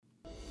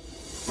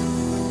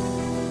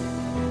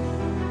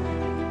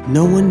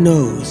No one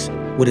knows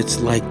what it's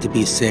like to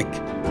be sick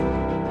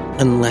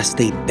unless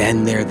they've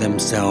been there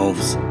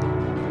themselves.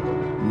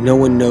 No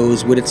one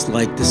knows what it's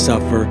like to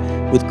suffer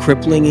with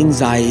crippling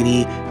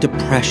anxiety,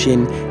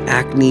 depression,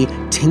 acne,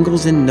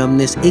 tingles and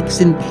numbness, aches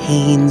and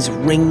pains,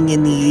 ringing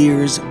in the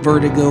ears,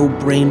 vertigo,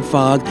 brain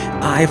fog,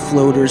 eye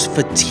floaters,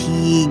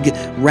 fatigue,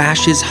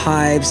 rashes,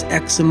 hives,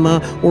 eczema,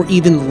 or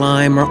even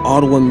Lyme or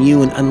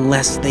autoimmune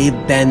unless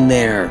they've been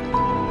there.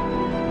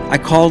 I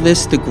call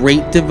this the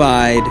Great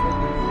Divide,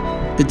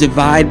 the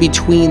divide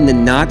between the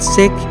not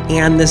sick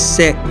and the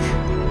sick.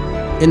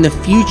 In the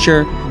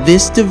future,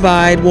 this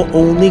divide will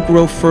only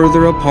grow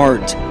further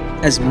apart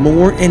as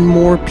more and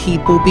more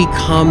people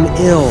become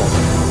ill.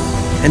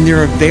 And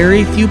there are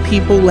very few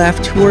people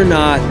left who are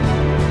not.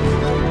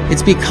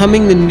 It's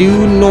becoming the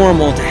new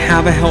normal to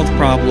have a health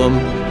problem.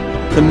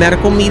 The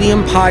Medical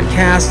Medium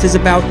podcast is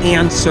about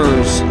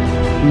answers.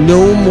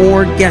 No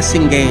more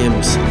guessing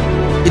games.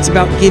 It's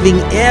about giving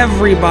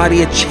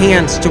everybody a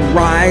chance to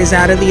rise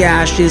out of the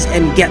ashes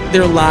and get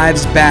their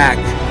lives back.